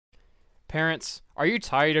Parents, are you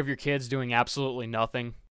tired of your kids doing absolutely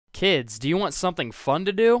nothing? Kids, do you want something fun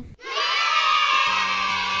to do?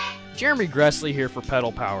 Jeremy Gressley here for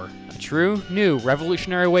Pedal Power, a true, new,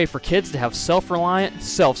 revolutionary way for kids to have self-reliant,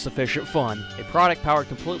 self-sufficient fun. A product powered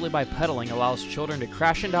completely by pedaling allows children to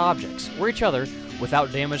crash into objects or each other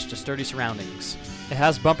without damage to sturdy surroundings. It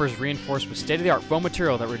has bumpers reinforced with state-of-the-art foam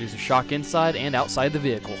material that reduces shock inside and outside the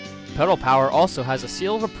vehicle. Pedal Power also has a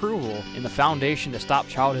seal of approval in the foundation to stop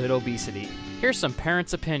childhood obesity. Here's some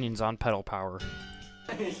parents' opinions on Pedal Power.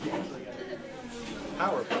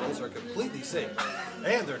 Power pedals are completely safe,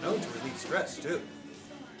 and they're known to relieve stress, too.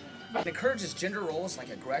 It encourages gender roles like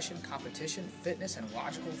aggression, competition, fitness, and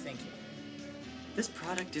logical thinking. This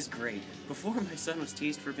product is great. Before, my son was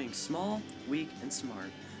teased for being small, weak, and smart,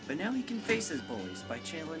 but now he can face his bullies by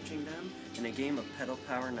challenging them in a game of Pedal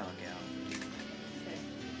Power Knockout.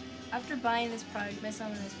 After buying this product, my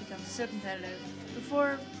son has become so competitive.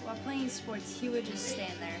 Before, while playing sports, he would just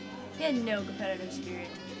stand there. He had no competitive spirit.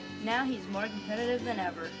 Now he's more competitive than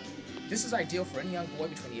ever. This is ideal for any young boy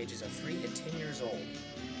between the ages of 3 and 10 years old.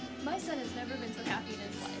 My son has never been so happy in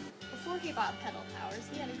his life. Before he bought Pedal Powers,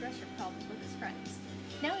 he had aggression problems with his friends.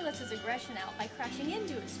 Now he lets his aggression out by crashing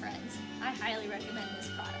into his friends. I highly recommend this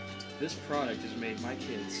product. This product has made my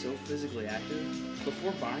kid so physically active.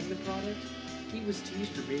 Before buying the product, he was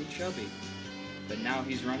teased for being chubby. But now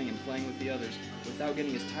he's running and playing with the others without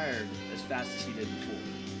getting as tired as fast as he did before.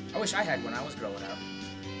 I wish I had when I was growing up.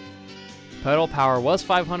 Pedal Power was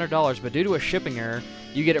 $500, but due to a shipping error,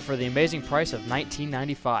 you get it for the amazing price of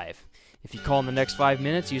 $19.95. If you call in the next 5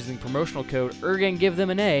 minutes using promotional code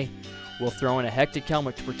ERGANGIVETHEM-AN-A, we'll throw in a hectic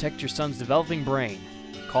helmet to protect your son's developing brain.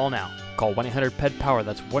 Call now. Call 1-800-PED-POWER.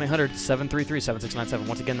 That's 1-800-733-7697.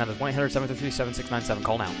 Once again, that is 1-800-733-7697.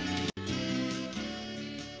 Call now.